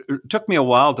it took me a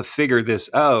while to figure this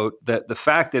out, that the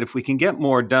fact that if we can get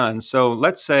more done, so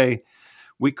let's say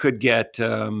we could get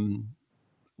 2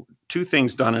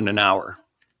 things done in an hour.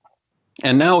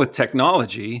 And now with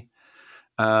technology,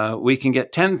 we can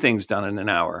get 10 things done in an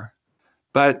hour.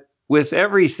 But with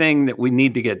everything that we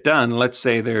need to get done, let's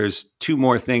say there's 2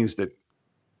 more things that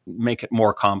make it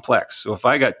more complex. So if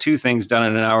I got 2 things done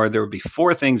in an hour, there would be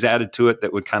 4 things added to it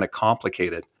that would kind of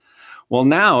complicate it. Well,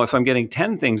 now if I'm getting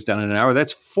 10 things done in an hour,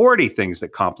 that's 40 things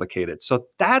that complicate it. So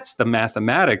that's the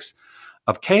mathematics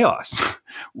of chaos.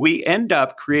 We end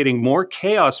up creating more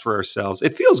chaos for ourselves.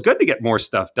 It feels good to get more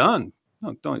stuff done.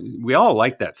 We all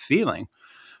like that feeling.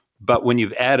 But when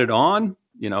you've added on,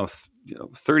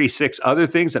 36 other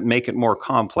things that make it more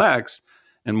complex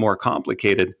and more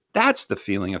complicated, that's the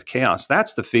feeling of chaos.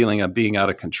 That's the feeling of being out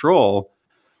of control.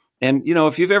 And,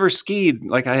 if you've ever skied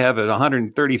like I have at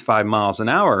 135 miles an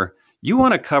hour, you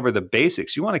want to cover the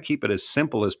basics. You want to keep it as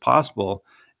simple as possible.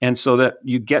 And so that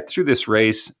you get through this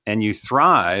race and you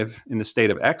thrive in the state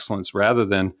of excellence rather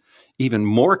than even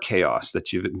more chaos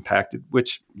that you've impacted,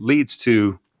 which leads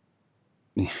to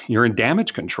you're in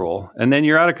damage control, and then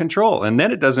you're out of control, and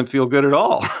then it doesn't feel good at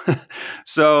all.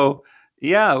 So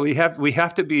yeah, we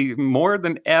have to be more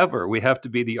than ever. We have to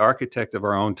be the architect of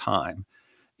our own time,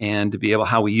 and to be able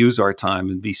how we use our time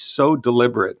and be so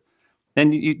deliberate.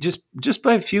 And you just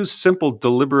by a few simple,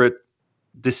 deliberate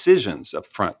decisions up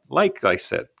front. Like I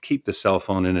said, keep the cell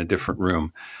phone in a different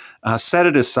room, set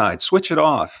it aside, switch it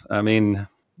off. I mean,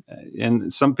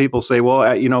 and some people say, well,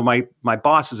 my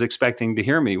boss is expecting to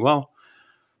hear me. Well,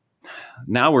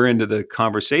 now we're into the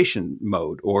conversation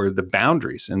mode or the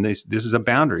boundaries. And this is a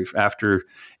boundary. After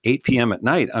 8 p.m. at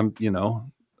night,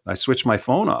 I switch my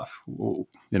phone off.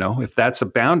 If that's a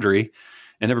boundary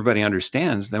and everybody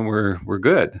understands, then we're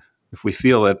good. If we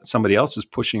feel that somebody else is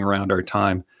pushing around our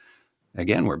time,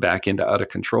 again, we're back into out of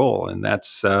control. And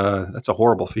that's a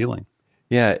horrible feeling.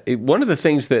 Yeah. One of the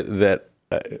things that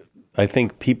I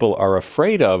think people are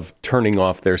afraid of turning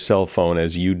off their cell phone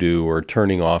as you do, or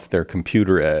turning off their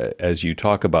computer as you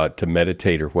talk about to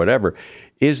meditate or whatever,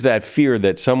 is that fear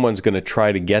that someone's going to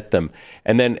try to get them.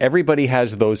 And then everybody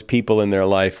has those people in their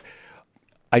life.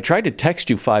 I tried to text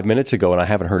you 5 minutes ago and I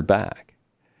haven't heard back.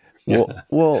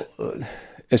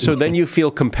 So then you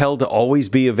feel compelled to always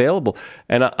be available.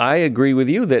 And I agree with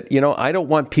you that, I don't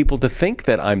want people to think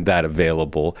that I'm that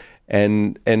available.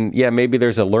 And yeah, maybe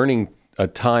there's a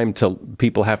time till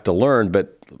people have to learn,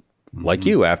 but like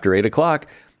you, after 8 o'clock,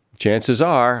 chances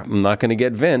are I'm not going to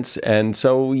get Vince. And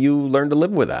so you learn to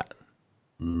live with that.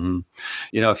 Mm-hmm.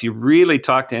 If you really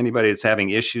talk to anybody that's having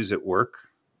issues at work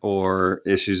or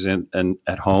issues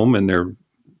at home in their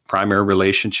primary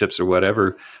relationships or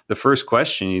whatever, the first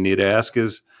question you need to ask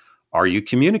is, are you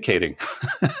communicating?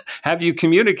 Have you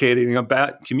communicated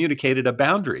a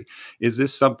boundary? Is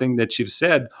this something that you've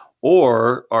said,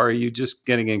 or are you just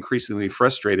getting increasingly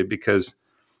frustrated because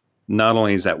not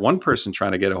only is that one person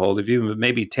trying to get a hold of you, but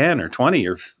maybe 10 or 20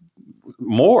 or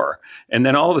more. And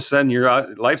then all of a sudden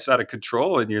life's out of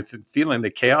control and you're feeling the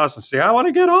chaos and say, I want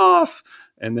to get off.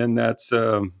 And then that's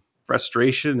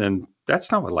frustration. And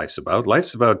that's not what life's about.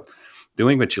 Life's about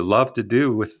doing what you love to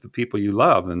do with the people you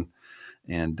love. And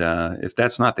if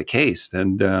that's not the case,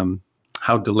 then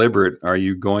how deliberate are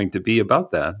you going to be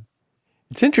about that?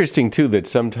 It's interesting too that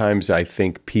sometimes I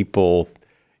think people,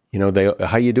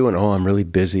 how you doing? Oh, I'm really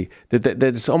busy. That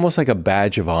it's almost like a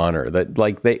badge of honor. That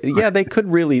like they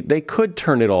could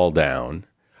turn it all down,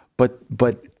 but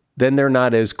then they're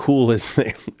not as cool as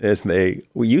they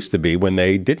used to be when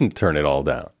they didn't turn it all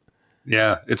down.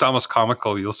 Yeah, it's almost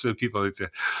comical. You'll see people that say,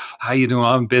 how you doing?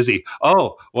 I'm busy.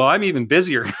 Oh, well, I'm even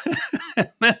busier.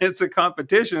 It's a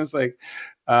competition. It's like,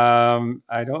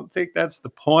 I don't think that's the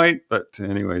point. But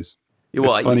anyways,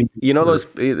 well, it's funny.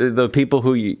 The people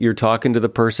who you're talking to the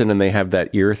person and they have that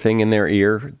ear thing in their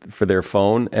ear for their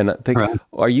phone. And I think, right.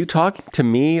 Are you talking to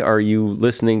me? Are you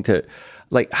listening to,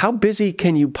 like, how busy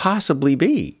can you possibly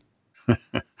be?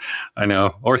 I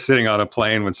know. Or sitting on a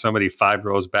plane with somebody 5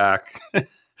 rows back.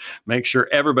 Make sure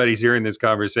everybody's hearing this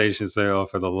conversation and say, oh,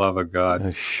 for the love of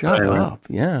God. Shut up.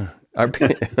 Yeah.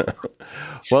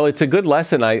 Well, it's a good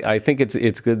lesson. I think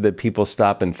it's good that people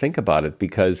stop and think about it,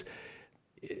 because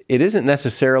it isn't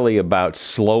necessarily about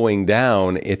slowing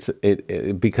down.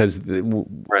 Because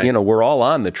right. We're all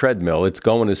on the treadmill. It's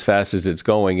going as fast as it's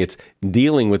going. It's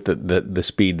dealing with the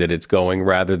speed that it's going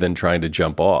rather than trying to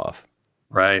jump off.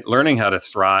 Right. Learning how to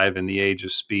thrive in the age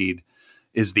of speed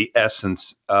is the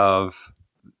essence of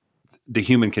the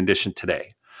human condition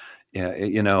today.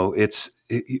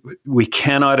 We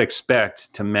cannot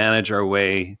expect to manage our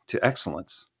way to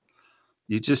excellence.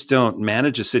 You just don't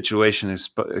manage a situation and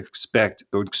expect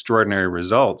extraordinary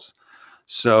results.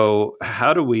 So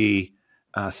how do we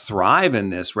thrive in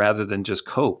this rather than just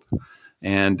cope?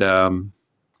 And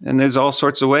there's all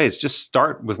sorts of ways. Just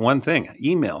start with one thing.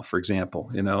 Email, for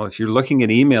example. If you're looking at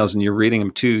emails and you're reading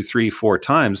them 2, 3, 4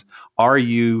 times, are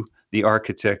you the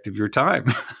architect of your time?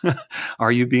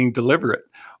 Are you being deliberate,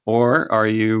 or are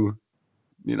you,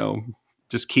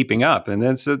 just keeping up? And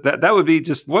then that would be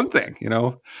just one thing.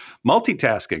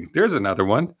 Multitasking. There's another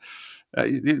one.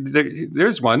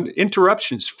 There's one.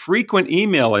 Interruptions. Frequent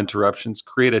email interruptions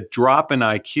create a drop in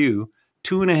IQ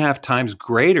 2.5 times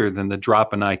greater than the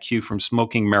drop in IQ from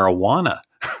smoking marijuana.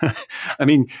 I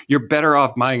mean, you're better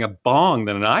off buying a bong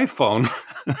than an iPhone.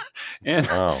 And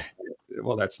wow.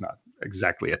 Well, that's not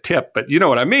exactly a tip, but you know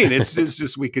what I mean? It's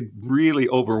just, we could really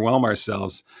overwhelm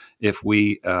ourselves if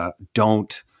we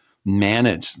don't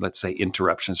manage, let's say,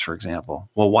 interruptions, for example.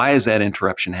 Well, why is that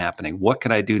interruption happening? What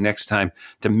can I do next time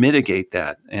to mitigate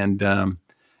that and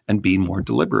be more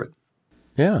deliberate?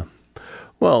 Yeah.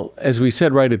 Well, as we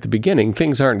said right at the beginning,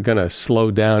 things aren't going to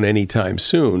slow down anytime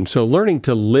soon. So learning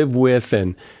to live with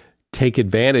and take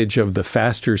advantage of the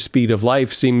faster speed of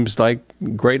life seems like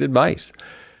great advice.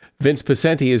 Vince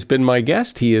Poscenti has been my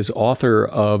guest. He is author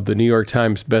of the New York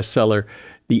Times bestseller,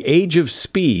 The Age of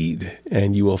Speed,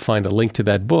 and you will find a link to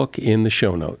that book in the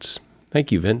show notes.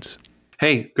 Thank you, Vince.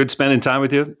 Hey, good spending time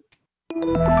with you.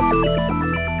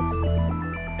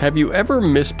 Have you ever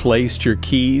misplaced your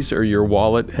keys or your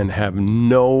wallet and have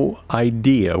no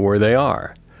idea where they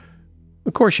are?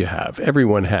 Of course you have.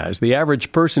 Everyone has. The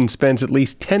average person spends at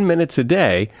least 10 minutes a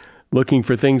day looking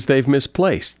for things they've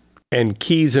misplaced, and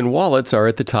keys and wallets are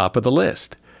at the top of the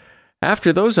list.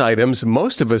 After those items,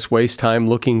 most of us waste time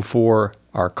looking for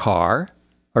our car,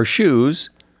 our shoes,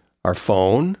 our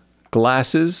phone,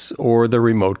 glasses, or the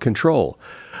remote control.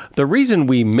 The reason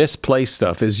we misplace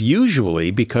stuff is usually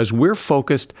because we're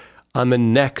focused on the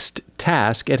next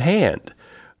task at hand.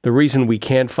 The reason we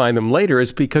can't find them later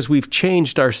is because we've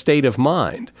changed our state of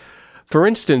mind. For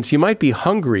instance, you might be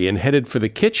hungry and headed for the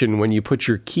kitchen when you put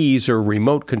your keys or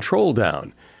remote control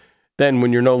down. Then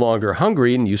when you're no longer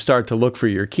hungry and you start to look for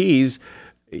your keys,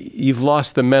 you've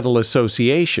lost the mental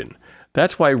association.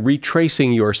 That's why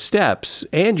retracing your steps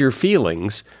and your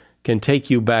feelings can take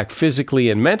you back physically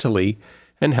and mentally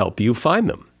and help you find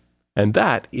them. And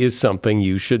that is something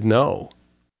you should know.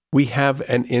 We have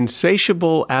an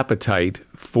insatiable appetite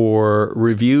for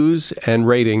reviews and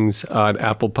ratings on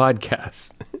Apple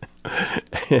Podcasts.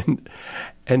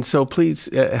 and so please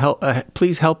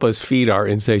help us feed our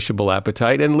insatiable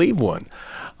appetite and leave one.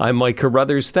 I'm Mike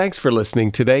Carruthers. Thanks for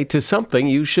listening today to Something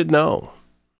You Should Know.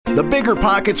 The Bigger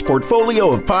Pockets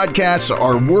portfolio of podcasts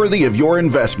are worthy of your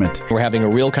investment. We're having a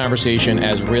real conversation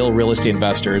as real estate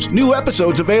investors. New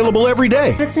episodes available every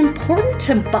day. It's important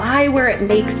to buy where it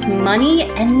makes money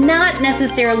and not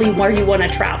necessarily where you want to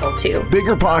travel to.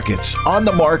 Bigger Pockets, On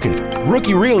the Market,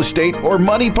 Rookie Real Estate, or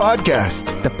Money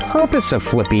Podcast. The purpose of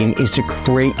flipping is to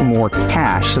create more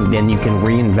cash so then you can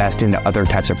reinvest into other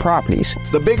types of properties.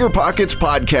 The Bigger Pockets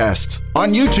Podcast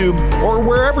on YouTube or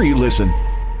wherever you listen.